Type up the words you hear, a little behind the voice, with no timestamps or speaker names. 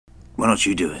Why don't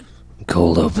you do it?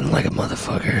 Cold open like a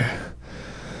motherfucker.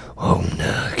 Welcome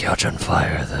to Couch on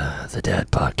Fire, the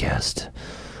dad podcast,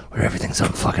 where everything's on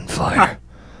fucking fire.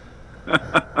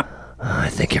 I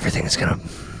think everything's gonna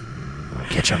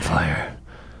catch on fire.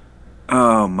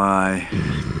 Oh my.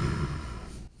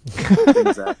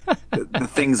 The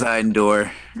things I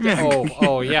endure.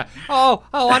 Oh yeah. Oh,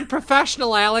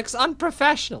 unprofessional, Alex.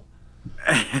 Unprofessional.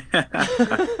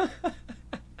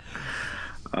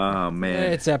 Oh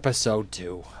man. It's episode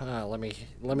 2. Let me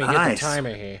hit the Nice.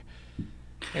 timer here.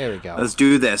 There we go. Let's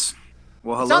do this.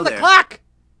 Well, hello It's on the there. clock.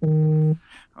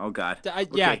 Oh God.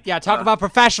 Yeah. Talk about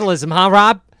professionalism, huh,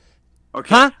 Rob?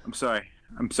 Okay. Huh? I'm sorry.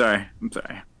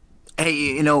 Hey,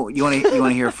 you want to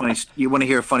hear a funny? You want to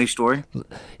hear a funny story?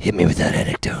 Hit me with that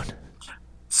anecdote.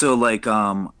 So, like,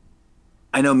 I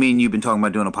know me and you've been talking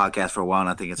about doing a podcast for a while, and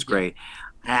I think it's great.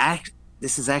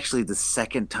 This is actually the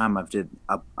second time I've did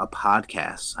a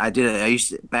podcast. I used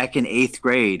to, back in 8th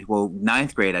grade, well,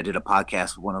 9th grade, I did a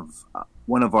podcast with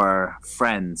one of our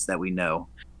friends that we know,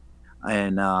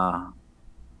 and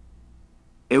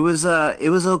it was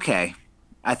okay.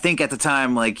 I think at the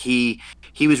time, like he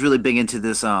was really big into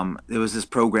this. There was this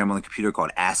program on the computer called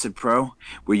Acid Pro,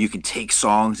 where you can take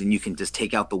songs and you can just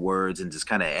take out the words and just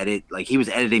kind of edit. Like he was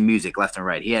editing music left and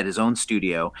right. He had his own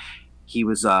studio. He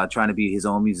was trying to be his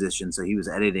own musician, so he was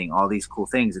editing all these cool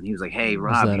things. And he was like, "Hey,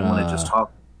 Rob, you want to just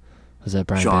talk?" Was that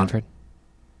Brian Sean. Banford?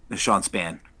 Sean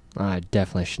Span. I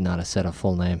definitely should not have said a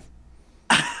full name.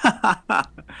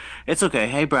 It's okay.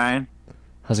 Hey, Brian.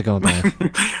 How's it going, Brian?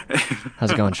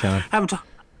 How's it going, Sean? I haven't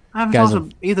Guys,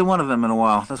 talked to either one of them in a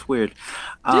while. That's weird.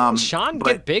 Didn't Sean but-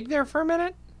 get big there for a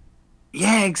minute?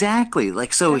 Yeah, exactly.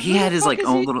 Like, so he Who had the his fuck like is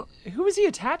own he- little. Who was he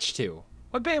attached to?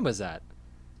 What band was that?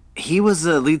 He was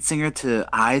the lead singer to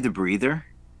I the Breather.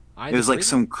 It was like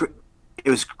some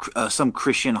some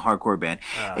Christian hardcore band.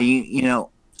 And you know,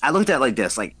 I looked at it like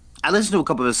this. Like, I listened to a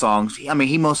couple of his songs. I mean,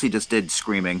 he mostly just did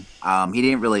screaming. He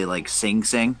didn't really like sing.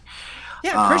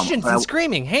 Yeah, Christians but and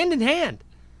screaming hand in hand.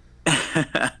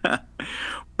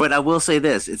 But I will say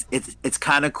this: it's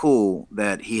kind of cool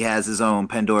that he has his own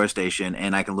Pandora station,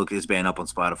 and I can look his band up on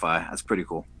Spotify. That's pretty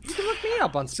cool. You can look me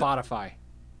up on Spotify.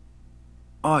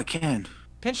 Oh, I can.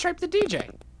 Pinstripe the DJ.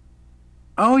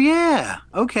 Oh yeah.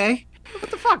 Okay.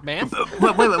 What the fuck, man? Wait.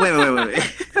 I'm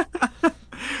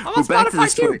on We're back to the Spotify too,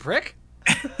 story. prick.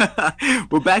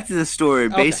 We're back to the story.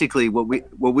 Okay. Basically, what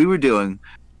we were doing.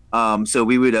 So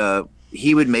we would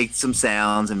he would make some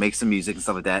sounds and make some music and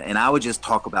stuff like that, and I would just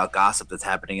talk about gossip that's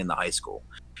happening in the high school.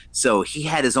 So he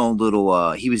had his own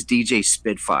little. He was DJ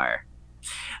Spitfire.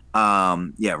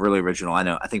 Yeah, really original. I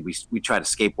know. I think we tried to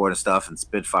skateboard and stuff, and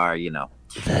Spitfire. You know.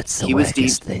 That's the He was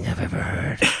wackest thing I've ever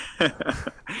heard.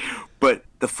 But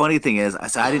the funny thing is,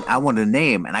 I wanted a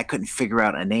name and I couldn't figure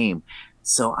out a name.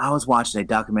 So I was watching a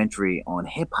documentary on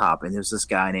hip hop, and there's this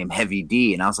guy named Heavy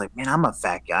D, and I was like, man, I'm a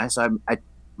fat guy, so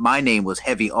my name was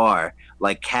Heavy R,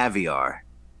 like caviar.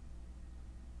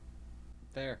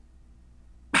 There.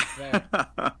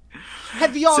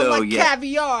 Heavy on So, like yeah.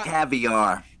 caviar.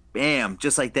 Caviar. Bam,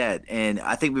 just like that. And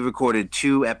I think we recorded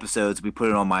 2 episodes. We put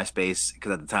it on MySpace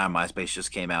because at the time MySpace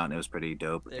just came out and it was pretty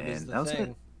dope. It and was the that was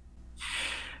thing.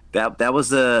 it. That was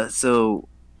the so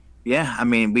yeah, I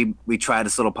mean we tried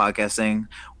this little podcast thing.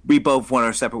 We both went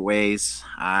our separate ways.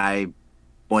 I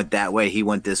went that way, he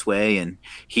went this way, and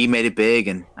he made it big,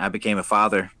 and I became a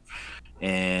father.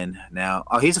 And now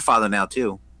he's a father now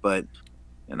too, but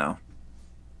you know,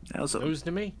 that was News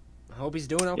to me. I hope he's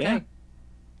doing okay.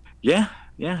 yeah,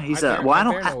 he's I bear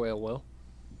no ill will.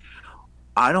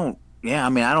 I don't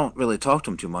really talk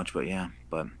to him too much, but yeah.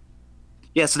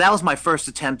 So that was my first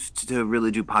attempt to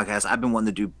really do podcasts. I've been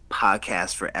wanting to do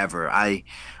podcasts forever.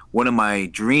 One of my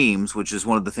dreams, which is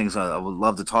one of the things I would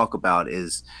love to talk about,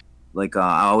 is like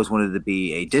I always wanted to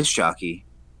be a disc jockey,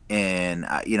 and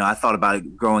I thought about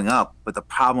it growing up. But the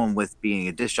problem with being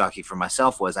a disc jockey for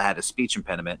myself was I had a speech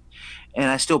impediment, and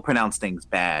I still pronounce things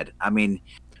bad. I mean,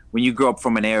 when you grow up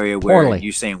from an area where Poorly.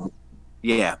 you're saying,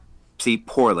 yeah, see,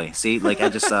 poorly, see, like I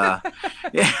just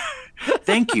yeah.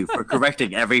 Thank you for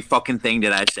correcting every fucking thing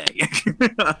that I say.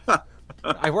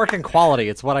 I work in quality.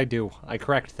 It's what I do. I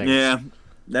correct things. Yeah,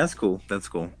 that's cool.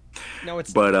 No,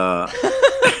 it's But no,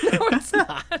 it's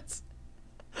not.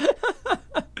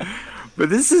 but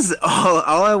this is all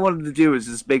I wanted to do is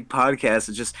this big podcast.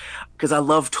 It's just because I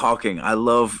love talking. I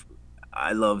love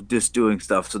just doing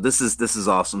stuff. So this is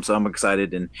awesome. So I'm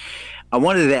excited, and I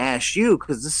wanted to ask you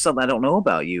because this is something I don't know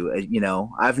about you.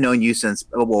 I've known you since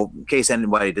in case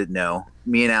anybody didn't know,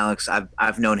 me and Alex,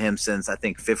 I've known him since I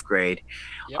think 5th grade.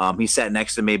 Yep. He sat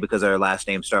next to me because our last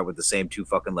names start with the same 2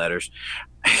 fucking letters.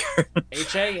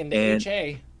 HA and And-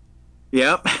 HA.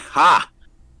 Yep. Ha!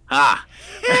 Ha!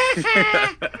 We should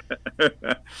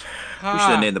have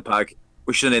Ah, named the podcast.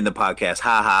 We should have named the podcast.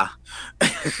 Ha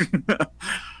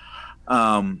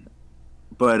ha.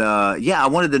 But yeah, I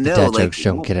wanted to know, Dad like, jokes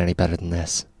don't get any better than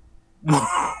this.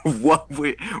 what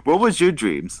was your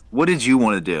dreams? What did you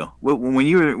want to do? When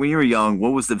you were young, what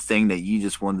was the thing that you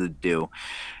just wanted to do?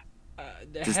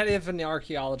 the head of an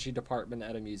archaeology department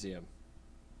at a museum.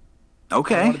 I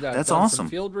Okay, wanted to have that's done awesome. some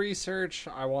field research.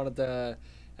 I wanted to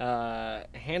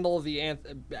handle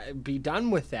be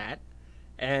done with that,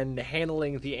 and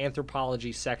handling the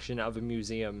anthropology section of a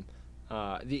museum,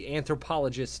 the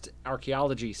anthropologist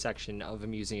archaeology section of a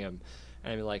museum,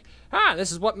 and be like,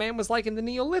 this is what man was like in the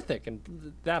Neolithic,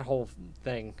 and that whole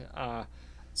thing.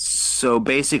 So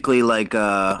basically, like,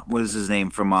 what is his name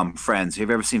from Friends? Have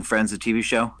you ever seen Friends, the TV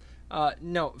show?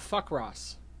 No, fuck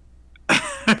Ross.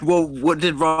 Well, what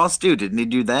did Ross do? Didn't he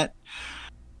do that?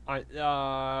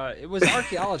 It was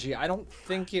archaeology. I don't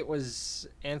think it was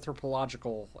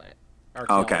anthropological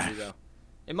archaeology, Okay. though.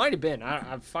 It might have been.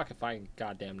 I fuck if I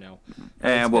goddamn know.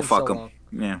 Yeah, It's well, been fuck so him.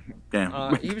 long.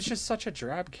 Yeah. He was just such a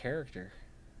drab character.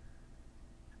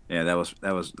 Yeah, that was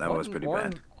pretty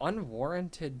bad.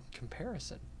 Unwarranted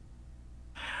comparison.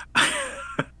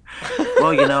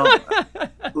 Well,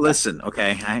 listen,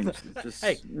 okay.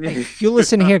 Hey, You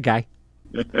listen here, guy.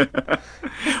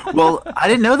 Well, I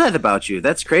didn't know that about you.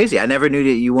 That's crazy. I never knew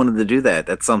that you wanted to do that.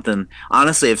 That's something.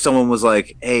 Honestly, if someone was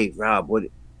like, "Hey, Rob, what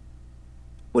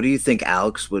do you think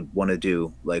Alex would want to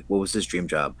do? Like, what was his dream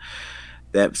job?"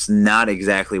 That's not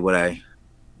exactly what I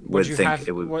would you think have,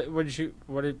 it would. What would you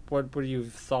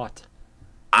have thought?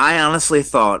 I honestly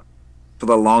thought for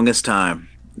the longest time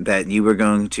that you were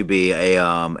going to be a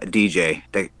DJ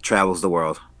that travels the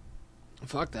world.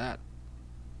 Fuck that.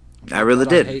 I really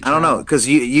God, I did. hate I don't know, travel. because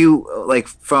you like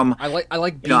from. I like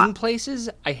You know, being places.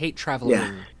 I hate traveling.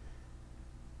 Yeah.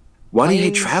 Why do you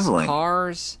hate Planes, traveling?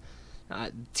 Cars,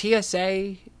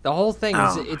 TSA, the whole thing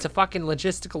is Oh. it's a fucking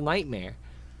logistical nightmare.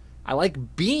 I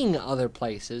like being other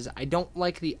places. I don't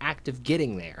like the act of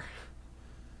getting there.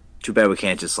 Too bad we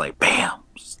can't just like bam.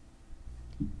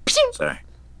 Sorry,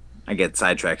 I get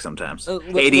sidetracked sometimes.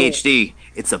 ADHD,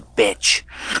 it's a bitch.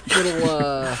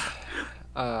 Little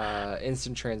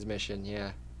instant transmission,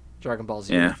 yeah. Dragon Ball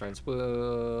Z Yeah. reference.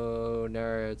 Whoa,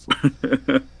 nerds.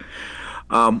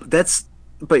 That's.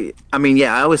 But I mean,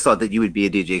 yeah, I always thought that you would be a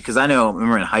DJ because I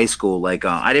remember in high school, like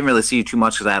I didn't really see you too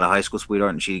much because I had a high school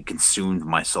sweetheart and she consumed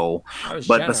my soul. I was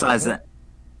But generous, besides huh? that,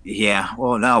 yeah.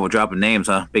 Well, now we're dropping names,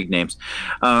 huh? Big names.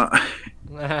 Big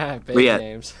yeah.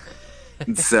 names.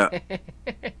 So,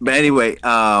 but anyway,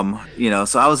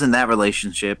 so I was in that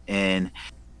relationship and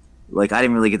like I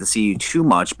didn't really get to see you too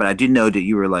much, but I did know that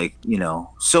you were like,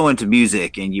 so into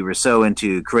music and you were so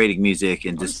into creating music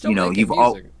and I'm just, still making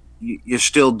music. you're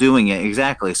still doing it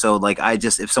exactly. So like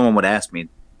if someone would ask me,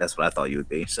 that's what I thought you would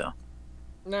be. So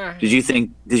Nah. did you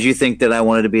think that I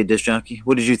wanted to be a disc jockey?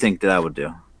 What did you think that I would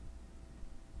do?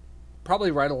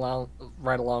 Probably right along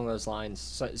those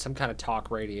lines. Some kind of talk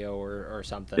radio or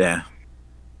something. Yeah,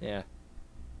 Yeah.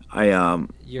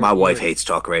 my wife hates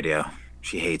talk radio.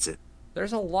 She hates it.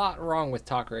 There's a lot wrong with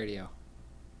talk radio.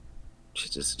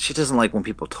 She doesn't like when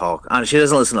people talk. She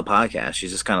doesn't listen to podcasts.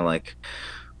 She's just kind of like,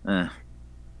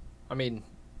 I mean,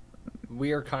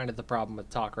 we are kind of the problem with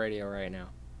talk radio right now.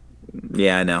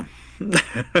 yeah, I know.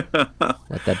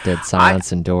 Let that dead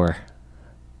silence endure.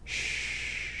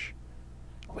 Shh.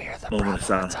 We're the Moment of problem with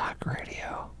silence. talk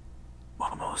radio.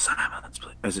 Momo silence,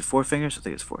 please. Is it four fingers? I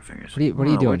think it's four fingers. What are you I don't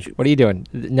know, doing? what'd What are you doing?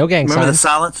 No gang Remember the signs.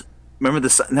 silence? Remember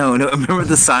the no? Remember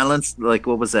the silence? Like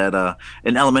what was that?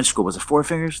 In elementary school, was it four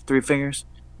fingers, three fingers,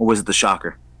 or was it the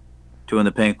shocker? Two in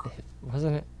the pink.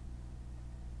 Wasn't it?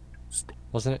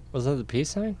 Wasn't it the peace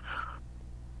sign?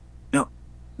 No,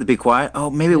 the be quiet. Oh,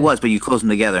 maybe it was, but you closed them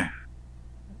together.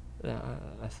 I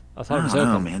thought it was I don't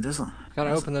know, open. man.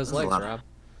 Gotta open those there's a legs, lot.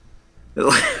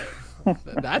 Rob.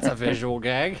 That's a visual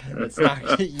gag. It's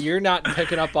not. You're not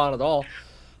picking up on it all.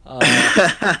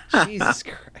 Jesus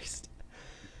Christ.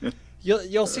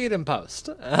 You'll see it in post.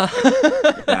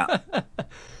 Yeah,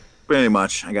 pretty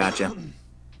much. I got you.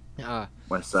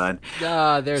 West side.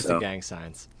 There's the So. gang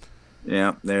signs.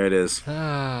 Yeah, there it is.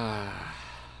 White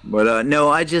But no,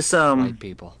 I just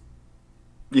people.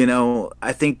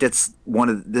 I think this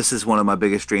is one of my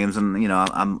biggest dreams, and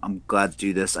I'm glad to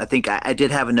do this. I think I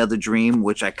did have another dream,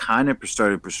 which I kind of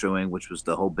started pursuing, which was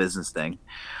the whole business thing.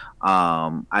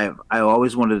 I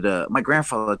always wanted to. My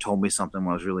grandfather told me something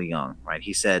when I was really young. Right,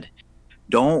 he said,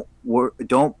 don't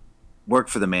work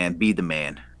for the man, be the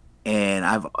man. And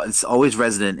it's always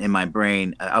resident in my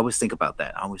brain. I always think about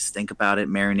that. I always think about it,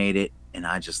 marinate it, and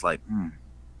I just like,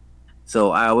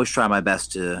 So I always try my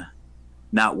best to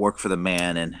not work for the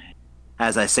man. And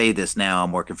as I say this now,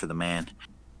 I'm working for the man.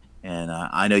 And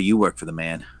I know you work for the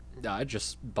man. I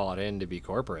just bought in to be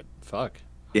corporate. Fuck.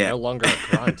 Yeah. I'm no longer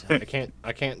a grunt.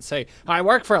 I can't say I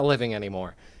work for a living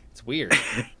anymore. It's weird.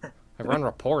 I run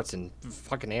reports and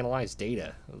fucking analyze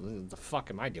data. What the fuck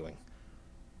am I doing?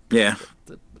 Yeah.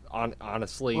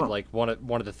 Honestly, Well, like one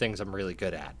of the things I'm really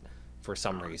good at for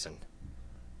some reason.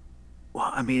 well,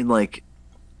 I mean, like,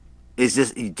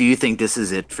 do you think this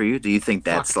is it for you? Do you think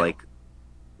that's Fuck no. like,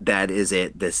 that is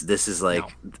it? This is like,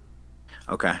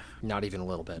 okay. Not even a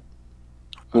little bit.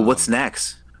 Well, what's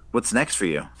next? What's next for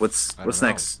you? What's I don't know.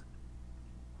 next?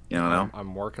 You don't know?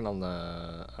 I'm working on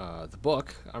the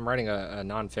book. I'm writing a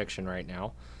nonfiction right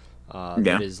now. Yeah.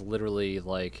 That is literally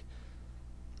like,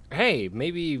 hey,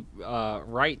 maybe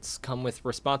rights come with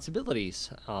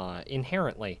responsibilities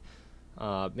inherently.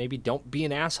 Maybe don't be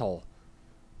an asshole.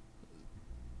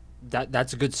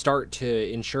 That's a good start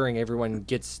to ensuring everyone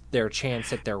gets their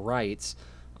chance at their rights.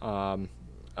 And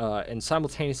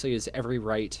simultaneously, as every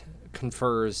right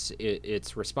confers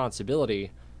its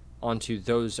responsibility onto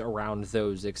those around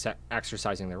those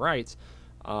exercising their rights,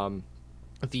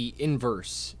 the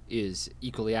inverse is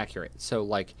equally accurate. So,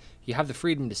 like, you have the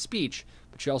freedom to speech,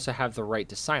 but you also have the right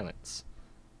to silence.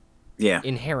 Yeah.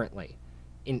 Inherently,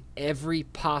 in every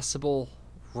possible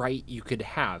right you could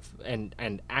have,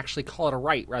 and actually call it a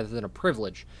right rather than a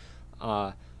privilege,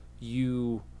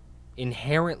 you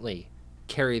inherently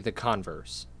carry the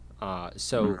converse.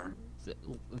 So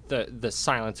the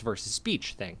silence versus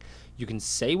speech thing. You can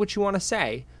say what you want to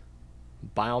say,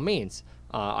 by all means.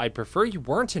 I'd prefer you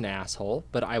weren't an asshole,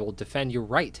 but I will defend your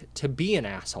right to be an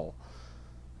asshole.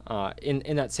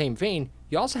 In that same vein,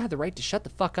 you also have the right to shut the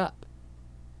fuck up.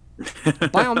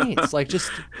 By all means, like,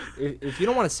 just if you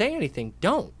don't want to say anything,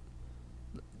 don't.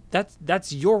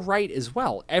 That's your right as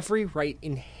well. Every right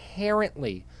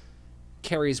inherently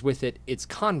carries with it its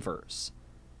converse.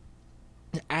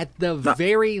 At the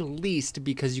very least,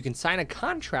 because you can sign a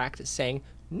contract saying,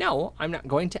 no, I'm not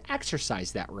going to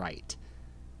exercise that right.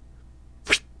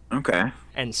 Okay.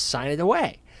 And sign it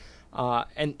away.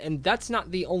 And that's not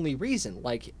the only reason.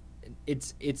 Like,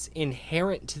 it's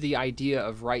inherent to the idea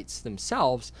of rights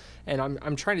themselves, and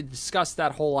I'm trying to discuss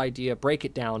that whole idea, break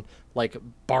it down like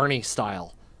Barney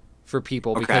style for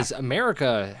people, because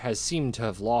America has seemed to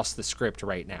have lost the script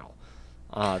right now.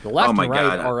 The left and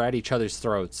right are at each other's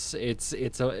throats. It's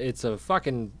a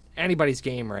fucking anybody's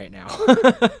game right now.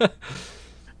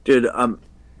 Dude,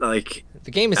 like,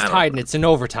 the game is tied and it's in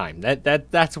overtime.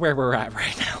 That's where we're at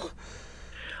right now.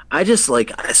 I just,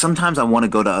 like, sometimes I want to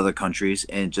go to other countries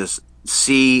and just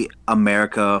see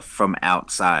America from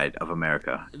outside of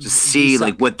America. Just see,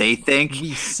 like, what they think.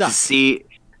 We suck. To see,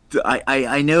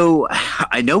 I know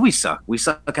we suck. We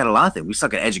suck at a lot of things. We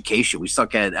suck at education. We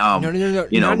suck at No.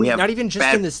 You know, we have not even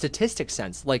just in the statistic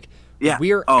sense. Like, Yeah.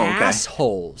 we're Oh, okay.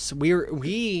 assholes.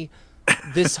 We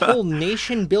this whole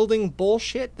nation building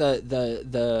bullshit. Fuck.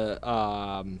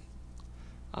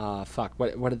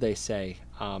 What did they say?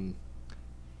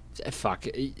 Fuck.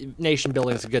 Nation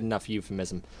building is a good enough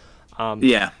euphemism.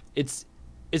 Yeah. It's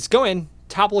go in,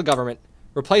 topple a government,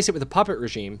 replace it with a puppet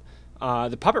regime.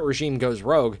 The puppet regime goes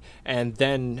rogue, and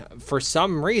then for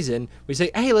some reason we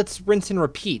say, "Hey, let's rinse and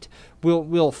repeat.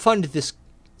 We'll fund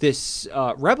this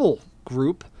rebel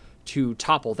group to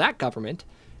topple that government,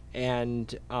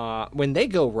 and when they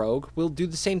go rogue, we'll do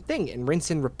the same thing and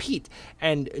rinse and repeat.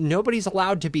 And nobody's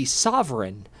allowed to be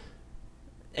sovereign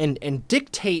and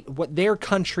dictate what their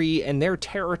country and their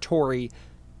territory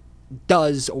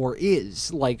does or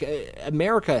is. Like,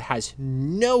 America has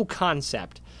no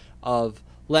concept of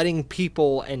letting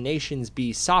people and nations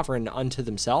be sovereign unto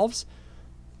themselves.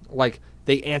 Like,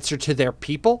 they answer to their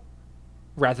people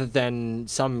rather than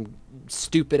some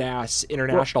stupid ass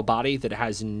international body that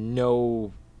has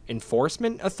no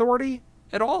enforcement authority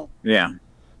at all. Yeah.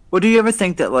 Well, do you ever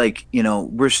think that, like, you know,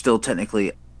 we're still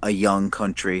technically a young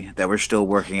country, that we're still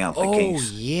working out the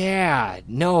kinks? Yeah.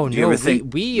 No, you ever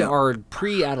think- we are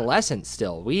pre-adolescent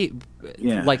still. We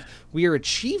are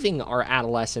achieving our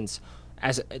adolescence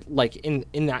as, like,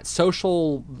 in that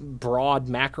social broad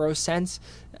macro sense,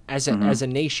 as a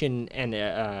nation and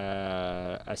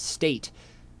a state,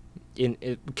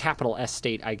 in capital S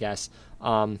state, I guess,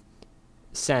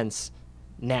 sense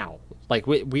now. Like,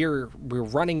 we're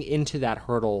running into that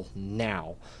hurdle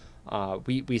now.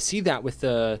 We see that with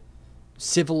the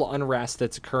civil unrest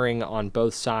that's occurring on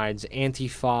both sides.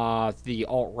 Antifa, the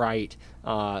alt-right,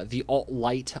 the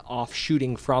alt-light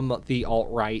offshooting from the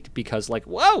alt-right, because, like,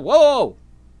 whoa,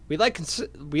 we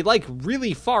like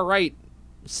really far-right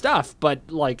stuff, but,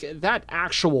 like, that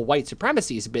actual white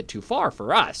supremacy is a bit too far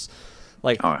for us.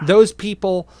 Like All right. those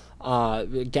people,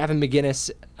 Gavin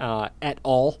McGinnis et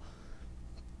al.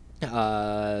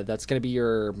 That's going to be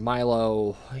your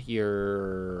Milo,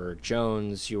 your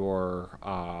Jones, your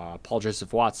Paul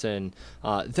Joseph Watson,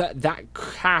 that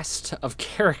cast of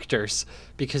characters,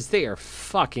 because they are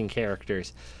fucking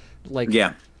characters. Like,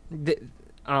 Yeah.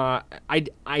 I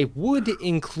would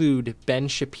include Ben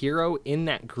Shapiro in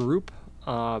that group,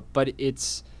 but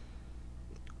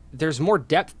there's more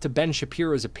depth to Ben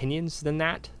Shapiro's opinions than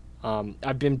that.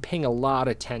 I've been paying a lot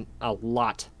of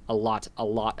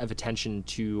attention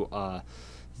to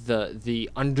the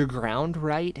underground,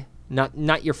 right?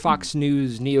 Not your Fox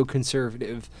News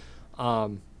neoconservative,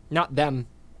 not them,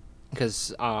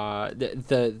 because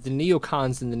the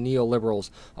neocons and the neoliberals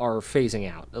are phasing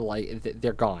out. Like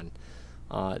they're gone.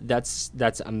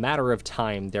 That's a matter of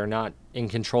time. They're not in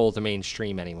control of the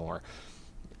mainstream anymore.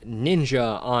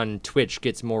 Ninja on Twitch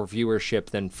gets more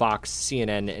viewership than Fox,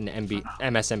 CNN, and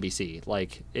MSNBC.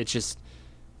 Like, it's just,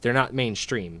 they're not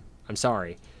mainstream. I'm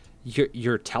sorry.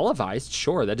 You're televised,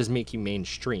 sure. That doesn't make you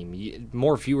mainstream.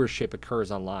 More viewership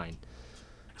occurs online.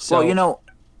 So, Well,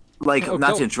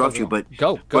 not to interrupt you, but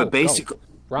basically,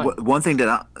 one thing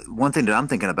that I'm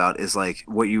thinking about is like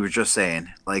what you were just saying.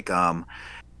 Like,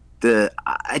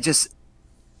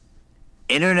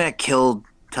 internet killed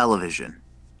television.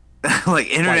 Like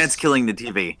internet's killing the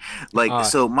TV. Like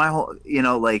so my whole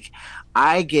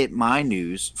I get my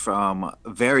news from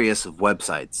various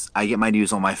websites. I get my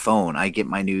news on my phone. I get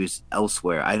my news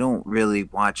elsewhere. I don't really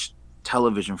watch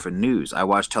television for news. I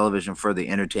watch television for the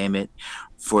entertainment.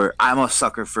 I'm a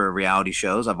sucker for reality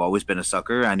shows. I've always been a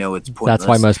sucker. I know it's pointless. That's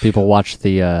why most people watch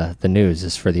the news,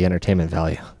 is for the entertainment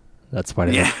value. That's why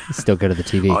they still go to the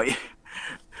TV. Oh, yeah.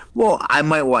 Well, I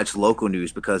might watch local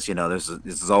news because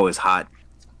there's always hot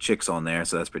chicks on there,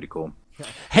 so that's pretty cool.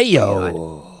 Hey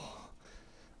yo,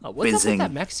 what's up with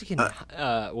that Mexican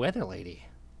weather lady?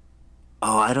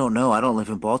 Oh, I don't know. I don't live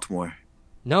in Baltimore.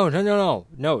 No.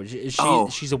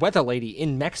 She's a weather lady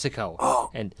in Mexico.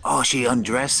 She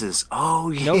undresses. Oh,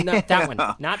 yeah. No, not that one.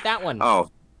 Not that one. Oh,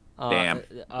 damn.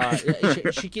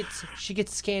 She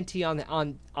gets scanty on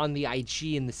the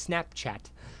IG and the Snapchat.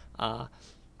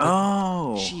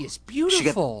 She is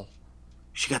beautiful.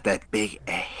 She got that big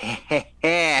ass.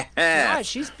 Yeah,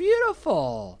 she's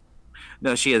beautiful.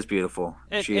 No, she is beautiful.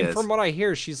 And from what I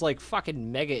hear, she's like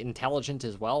fucking mega intelligent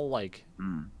as well. Like,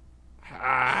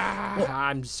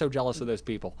 I'm so jealous of those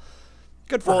people.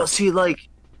 Good for her. Well, see, like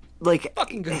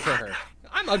fucking good for her.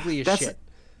 I'm ugly as shit.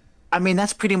 I mean,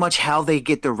 that's pretty much how they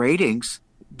get the ratings.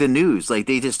 The news, like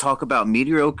they just talk about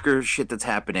mediocre shit that's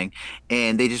happening,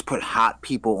 and they just put hot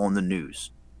people on the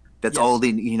news. That's all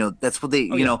they, that's what they,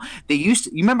 they used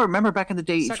to, you remember back in the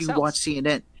day, Sex if you sells. watch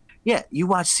CNN, you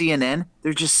watch CNN,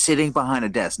 they're just sitting behind a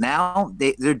desk. Now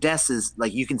their desk is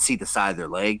like, you can see the side of their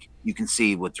leg. You can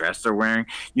see what dress they're wearing.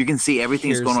 You can see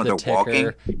everything's going on. They're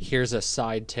walking. Here's a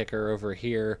side ticker over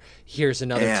here. Here's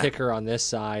another ticker on this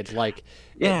side. Like,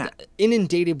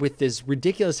 inundated with this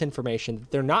ridiculous information that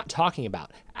they're not talking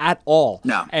about at all.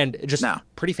 No. And just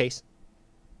pretty face.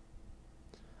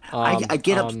 I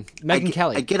get up. Megyn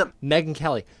Kelly. I get up. Megyn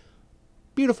Kelly.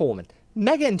 Beautiful woman.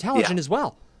 Mega intelligent as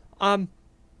well.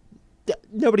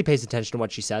 Nobody pays attention to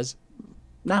what she says.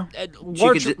 No.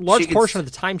 Large portion of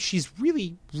the time, she's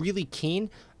really, really keen,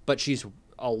 but she's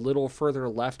a little further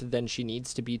left than she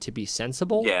needs to be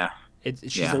sensible. Yeah.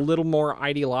 She's a little more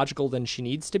ideological than she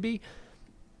needs to be.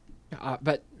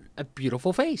 But a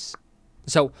beautiful face.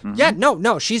 So,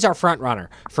 she's our front runner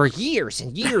for years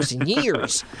and years and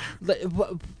years.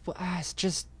 It's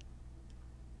just...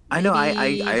 I know. I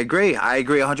agree. I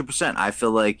agree 100%. I feel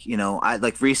like,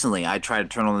 recently I tried to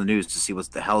turn on the news to see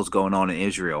what the hell's going on in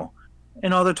Israel.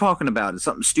 And all they're talking about is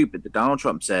something stupid that Donald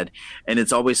Trump said. And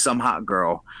it's always some hot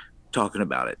girl talking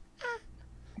about it.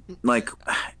 I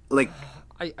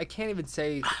can't even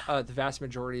say the vast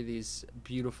majority of these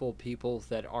beautiful people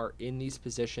that are in these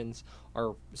positions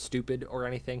are stupid or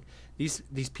anything. These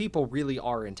people really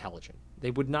are intelligent.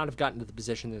 They would not have gotten to the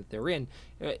position that they're in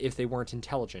if they weren't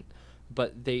intelligent.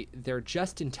 But they're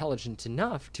just intelligent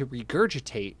enough to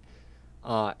regurgitate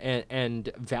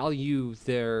and value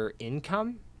their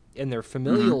income and their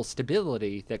familial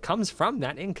stability that comes from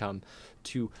that income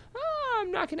to, I'm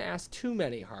not going to ask too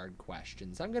many hard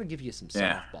questions. I'm going to give you some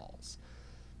softballs.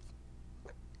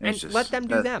 And let them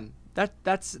do them.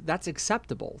 That's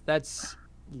acceptable.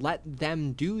 Let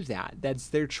them do that. That's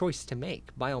their choice to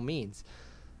make, by all means.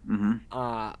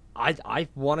 I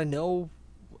want to know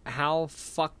how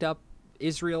fucked up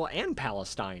Israel and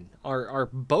Palestine are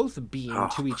both being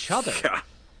to each other.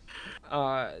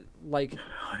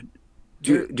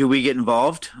 Do we get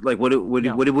involved? Like, No.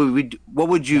 what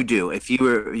would you do if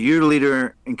you're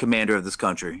leader and commander of this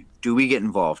country? Do we get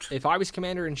involved? If I was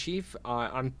commander in chief,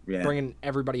 I'm bringing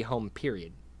everybody home.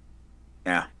 Period.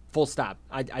 Yeah. Full stop.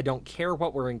 I don't care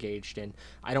what we're engaged in.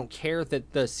 I don't care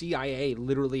that the CIA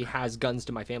literally has guns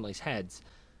to my family's heads.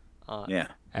 Yeah.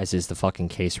 As is the fucking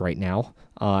case right now,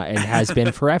 and has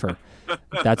been forever.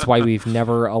 That's why we've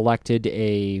never elected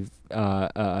a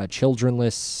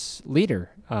childrenless leader.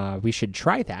 We should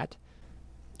try that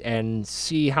and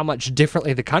see how much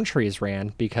differently the country is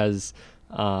ran, because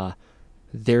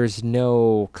there's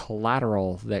no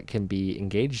collateral that can be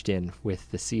engaged in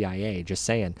with the CIA. Just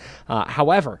saying.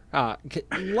 However,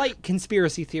 light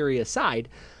conspiracy theory aside,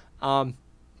 everybody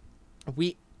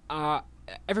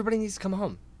needs to come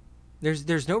home.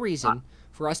 There's no reason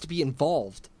for us to be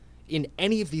involved in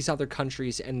any of these other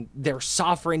countries and their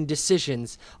sovereign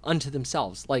decisions unto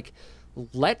themselves. Like,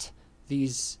 let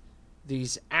these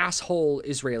asshole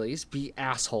Israelis be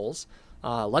assholes.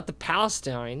 Let the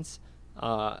Palestinians,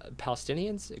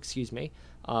 excuse me,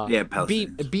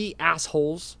 be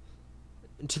assholes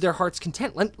to their heart's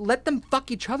content. Let them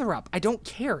fuck each other up. I don't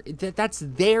care. That's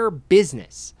their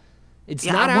business. It's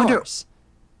not ours.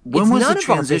 When was the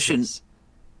transition?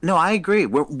 No, I agree.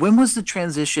 When was the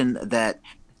transition that?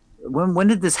 When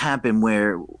did this happen?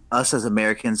 Where us as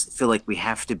Americans feel like we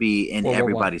have to be in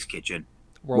everybody's kitchen?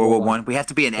 World War One. We have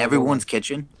to be in everyone's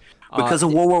kitchen because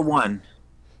of World War One.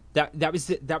 That was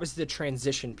the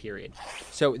transition period.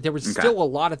 So there was still a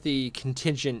lot of the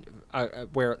contingent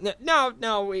where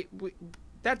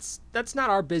that's not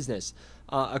our business.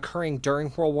 Occurring during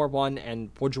World War I, and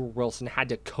Woodrow Wilson had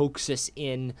to coax us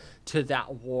in to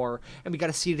that war, and we got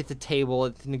a seat at the table,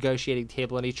 at the negotiating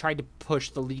table, and he tried to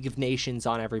push the League of Nations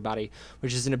on everybody,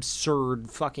 which is an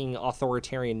absurd fucking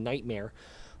authoritarian nightmare.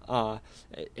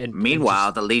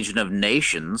 Meanwhile, the Legion of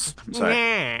Nations. I'm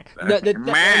sorry.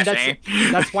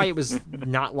 That's why it was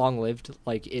not long lived.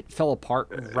 Like, it fell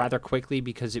apart rather quickly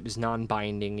because it was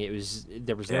non-binding.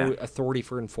 There was no authority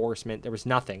for enforcement. There was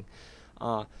nothing.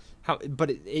 But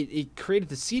it created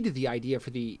the seed of the idea for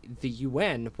the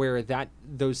UN, where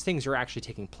those things are actually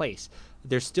taking place.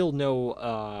 There's still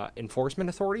no enforcement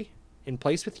authority in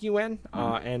place with the UN,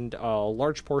 and a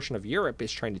large portion of Europe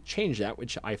is trying to change that,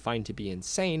 which I find to be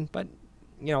insane. But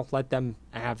let them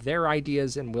have their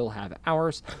ideas, and we'll have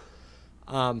ours.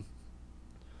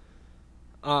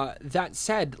 That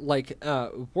said, like,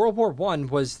 World War I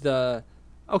was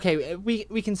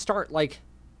we can start, like,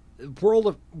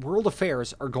 world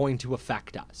affairs are going to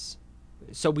affect us,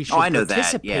 so we should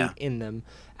participate in them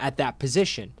at that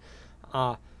position.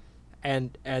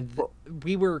 And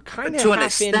we were kind of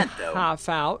half in, half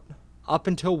out up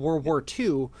until World War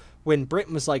II, when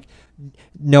Britain was like,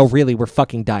 "No, really, we're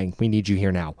fucking dying. We need you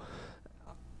here now."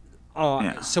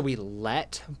 So we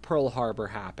let Pearl Harbor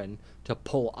happen to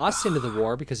pull us into the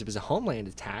war because it was a homeland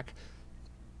attack.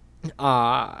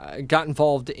 Got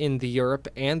involved in the Europe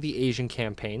and the Asian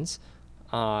campaigns.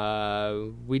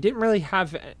 We didn't really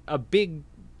have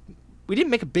we didn't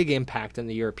make a big impact on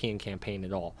the European campaign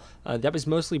at all. That was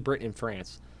mostly Britain and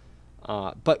France.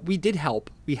 But we did help.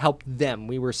 We helped them.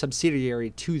 We were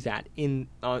subsidiary to that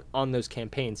on those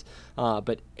campaigns.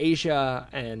 But Asia,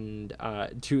 and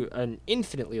to an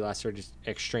infinitely lesser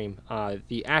extreme,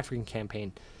 the African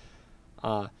campaign.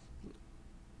 Well,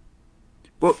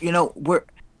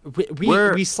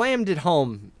 we slammed it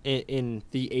home in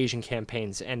the Asian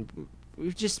campaigns, and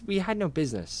we had no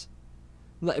business.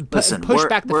 Listen, push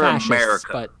back the fascists, America.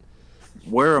 But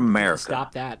we're America.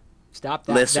 Stop that.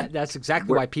 Listen, that's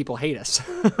exactly why people hate us.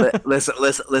 listen,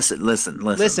 Linda,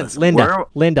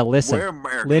 listen. We're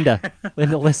America.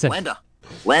 Linda, listen.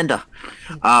 Linda.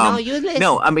 No, you listen.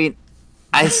 No, I mean,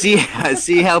 I see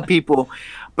how people,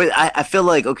 but I feel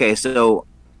like, okay, so,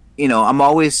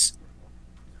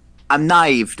 I'm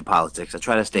naive to politics. I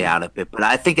try to stay out of it, but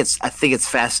I think it's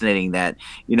fascinating that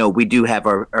we do have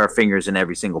our fingers in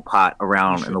every single pot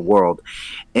around in the world,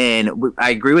 and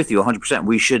I agree with you 100%.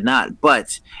 We should not,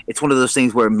 but it's one of those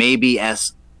things where maybe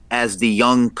as the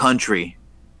young country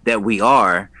that we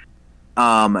are,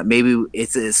 maybe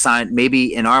it's a sign.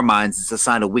 Maybe in our minds, it's a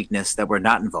sign of weakness that we're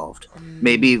not involved.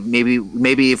 Maybe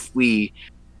if we,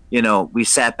 we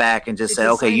sat back and just said,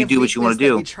 okay, you do what you want to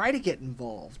do. We try to get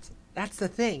involved. That's the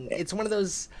thing. It's one of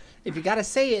those, if you got to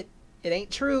say it, it ain't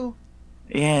true.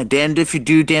 Yeah, damned if you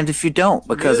do, damned if you don't.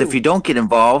 Because if you don't get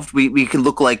involved, we can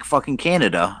look like fucking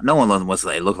Canada. No one wants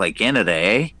to look like Canada,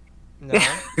 eh? No,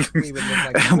 we would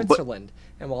look like Switzerland.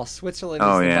 And while Switzerland is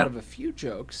the butt of a few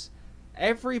jokes,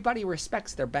 everybody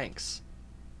respects their banks.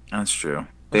 That's true.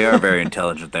 They are very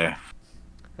intelligent there.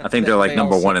 I think they're like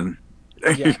number one in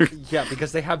Yeah,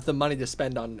 because they have the money to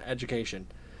spend on education.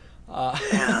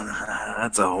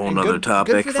 That's a whole And nother good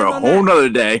topic for for them a on whole that. nother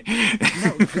day.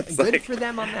 No, It's good like- for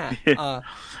them on that.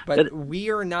 But we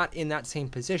are not in that same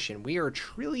position. We are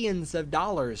trillions of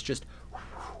dollars just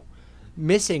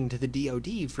missing to the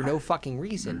DoD for no fucking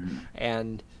reason,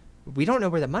 and we don't know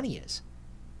where the money is.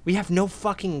 We have no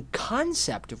fucking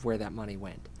concept of where that money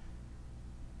went.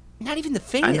 Not even the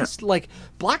faintest. Like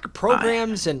black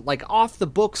programs and like off the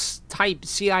books type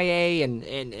CIA and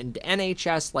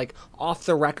NHS like off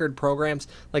the record programs,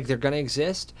 like they're gonna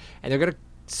exist and they're gonna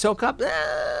soak up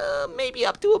maybe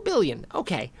up to $1 billion.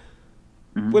 Okay.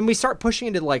 When we start pushing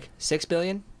into like 6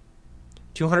 billion,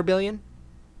 200 billion,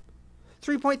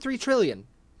 3.3 trillion,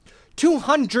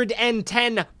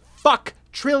 210 fuck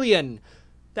trillion,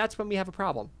 that's when we have a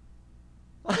problem.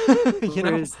 You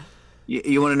know?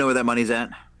 You want to know where that money's at?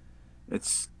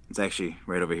 It's actually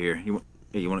right over here. You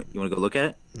want to go look at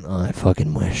it? I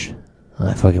fucking wish.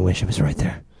 I fucking wish it was right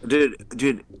there.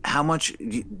 Dude, how much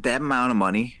that amount of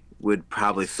money would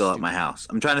probably fill up my house?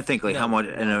 I'm trying to think like No, how much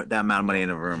no. that amount of money in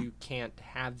a room. You can't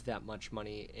have that much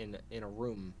money in a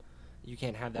room. You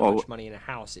can't have that Well, much money in a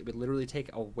house. It would literally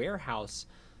take a warehouse,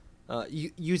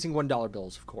 using $1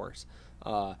 bills, of course. It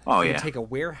yeah. would take a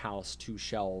warehouse to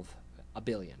shelve $1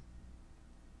 billion.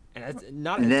 And that's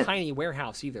not And a that- tiny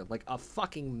warehouse either, like a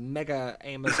fucking mega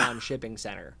Amazon shipping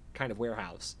center kind of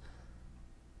warehouse.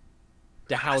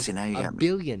 To house See, now you got $1 me.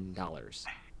 billion.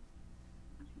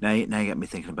 Now you got me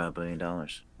thinking about $1 billion. I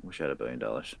wish I had $1 billion.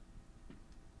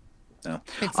 No.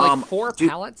 It's like four dude,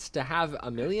 pallets to have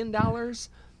 $1 million.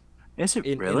 Is it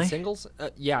In really? singles?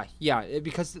 Yeah,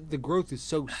 because the growth is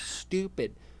so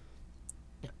stupid.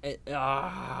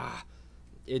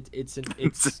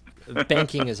 It's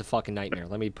banking is a fucking nightmare.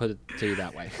 Let me put it to you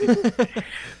that way.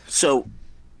 So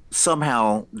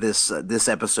somehow this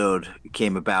episode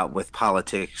came about with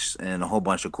politics and a whole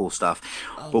bunch of cool stuff.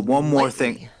 But one more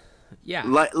thing, Yeah.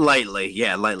 lightly.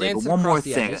 But Dancing one more across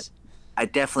the thing, edges. I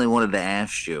definitely wanted to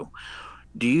ask you: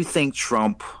 do you think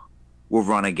Trump will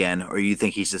run again, or you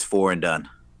think he's just for and done?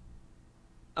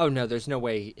 Oh no, there's no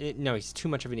way. No, he's too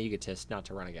much of an egotist not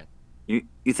to run again.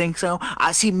 You think so?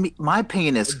 I see. My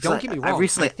opinion is 'cause Don't get me wrong. I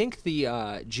recently. I think the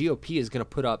GOP is going to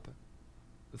put up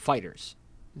fighters.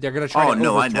 They're going to try Oh, to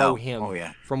no, I overthrow know. him Oh,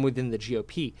 yeah. from within the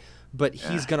GOP, but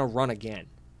he's going to run again.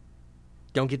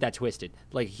 Don't get that twisted.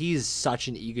 Like he's such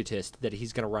an egotist that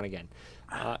he's going to run again.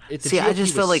 If the See, GOP I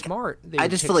just feel was like smart. They I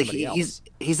would just pick feel like somebody else.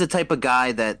 he's the type of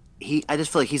guy that I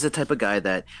just feel like he's the type of guy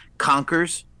that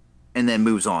conquers and then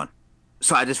moves on.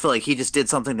 So I just feel like he just did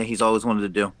something that he's always wanted to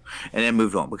do and then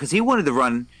moved on because he wanted to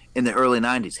run in the early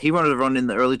 90s. He wanted to run in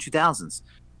the early 2000s,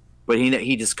 but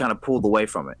he just kind of pulled away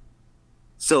from it.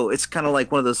 So it's kind of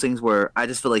like one of those things where I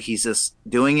just feel like he's just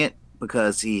doing it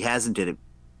because he hasn't did it,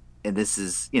 and this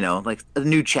is like a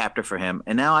new chapter for him.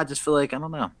 And now I just feel like I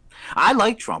don't know. I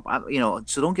like Trump,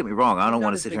 so don't get me wrong. I I'm don't not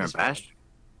want to as sit big here as and bash.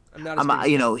 I'm not as big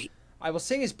as I'm, him. I will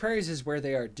sing his praises where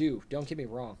they are due. Don't get me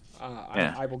wrong.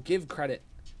 Yeah. I will give credit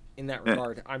in that Yeah.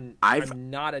 regard. I'm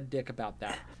not a dick about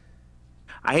that.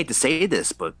 I hate to say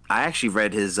this, but I actually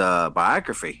read his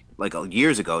biography like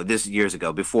years ago,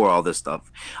 before all this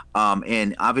stuff.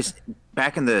 And obviously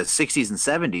back in the 60s and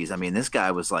 70s, I mean, this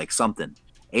guy was like something.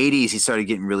 80s, he started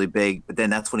getting really big, but then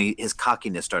that's when his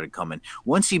cockiness started coming.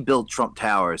 Once he built Trump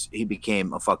Towers, he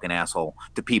became a fucking asshole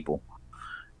to people.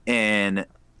 And,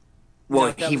 well,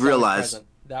 No, that he was always realized. present.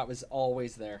 That was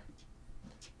always there.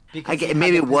 I Because get- he had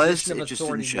maybe the it was, position of it just didn't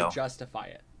authority show. to justify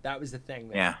it. That was the thing.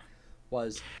 There. Yeah.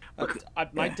 Was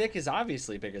my dick is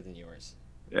obviously bigger than yours.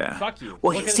 Yeah. Fuck you.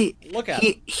 Well, Look at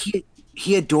it.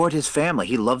 he adored his family.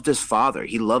 He loved his father.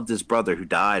 He loved his brother who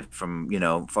died from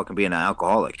fucking being an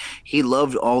alcoholic. He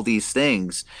loved all these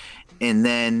things, and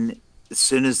then as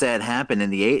soon as that happened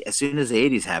as soon as the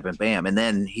 80s happened, bam, and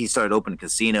then he started opening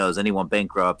casinos and he went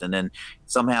bankrupt, and then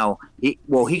somehow he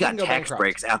got didn't go tax bankrupt.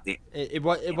 breaks out the. It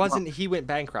wasn't he went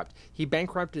bankrupt. He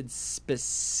bankrupted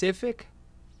specific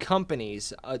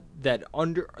companies that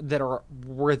are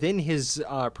within his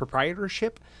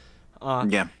proprietorship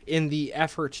Yeah. in the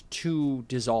effort to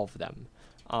dissolve them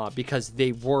because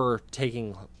they were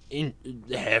taking in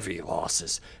heavy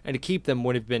losses, and to keep them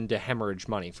would have been to hemorrhage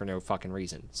money for no fucking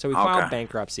reason. So he filed Okay.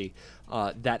 bankruptcy.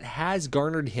 That has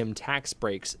garnered him tax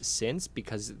breaks since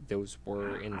because those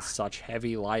were in such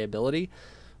heavy liability.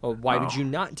 Why would you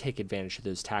not take advantage of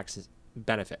those tax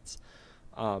benefits?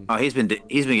 Oh, he's been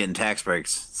getting tax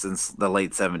breaks since the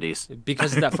late 70s.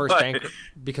 Because of that first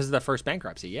But-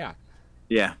 bankruptcy, yeah.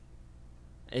 Yeah.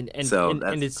 And So and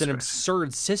that's it's an disgraceful.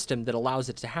 absurd system that allows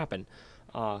it to happen.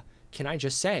 Can I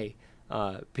just say,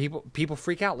 People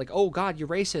freak out like, oh God, you're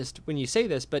racist when you say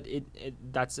this, but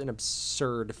that's an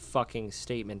absurd fucking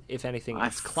statement. If anything,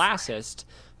 it's classist,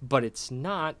 but it's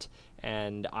not.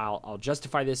 And I'll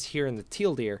justify this here in the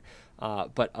teal deer,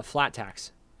 but a flat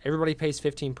tax. Everybody pays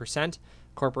 15%.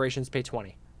 Corporations pay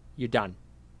 20%. You're done.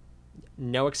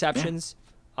 No exceptions.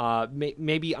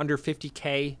 Maybe under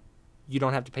 50K, you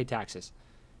don't have to pay taxes.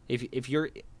 If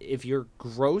your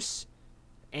gross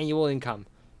annual income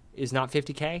is not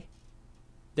 50K,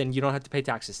 then you don't have to pay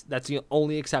taxes. That's the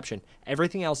only exception.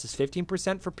 Everything else is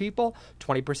 15% for people,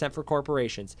 20% for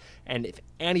corporations. And if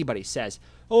anybody says,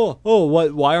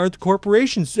 why aren't the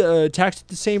corporations taxed at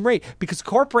the same rate? Because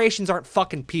corporations aren't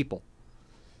fucking people.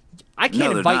 I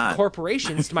can't invite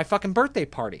corporations to my fucking birthday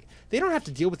party. They don't have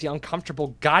to deal with the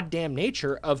uncomfortable goddamn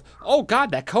nature of, oh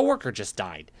God, that coworker just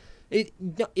died.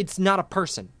 It's not a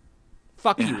person.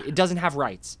 Fuck you. It doesn't have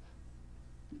rights.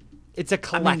 It's a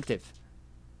collective.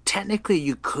 Technically,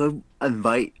 you could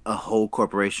invite a whole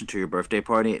corporation to your birthday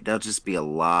party. There'll just be a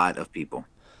lot of people.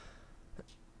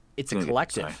 It's a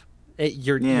collective.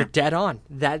 You're dead on.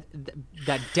 That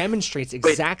demonstrates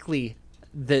exactly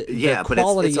the quality.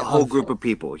 But it's a whole group of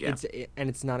people. Yeah, and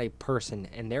it's not a person,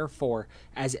 and therefore,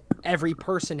 as every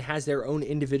person has their own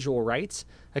individual rights,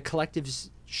 a collective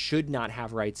should not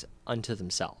have rights unto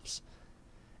themselves,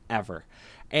 ever.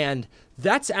 And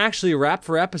that's actually a wrap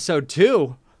for episode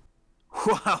 2.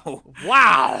 Wow!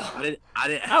 I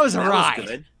didn't. That was a ride. Was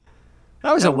good.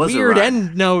 That was a weird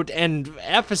end note and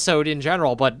episode in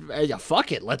general, but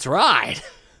fuck it, let's ride.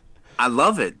 I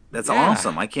love it. That's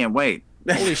awesome. I can't wait.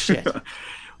 Holy shit!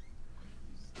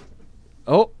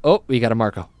 Oh, we got a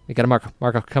Marco.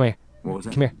 Marco, come here. What was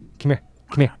that? Come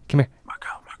here.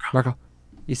 Marco.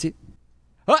 You see?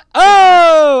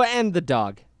 Oh, and the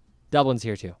dog. Dublin's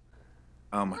here too.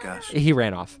 Oh my gosh. He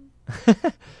ran off.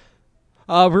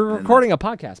 We're recording a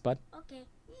podcast, bud. Okay.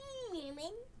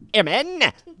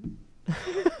 Amen.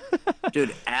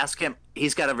 Dude, ask him.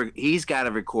 He's got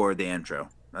to record the intro.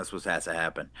 That's what has to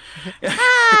happen.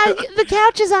 The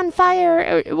couch is on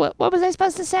fire. What was I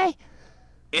supposed to say?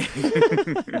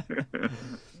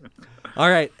 All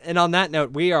right, and on that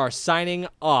note, we are signing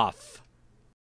off.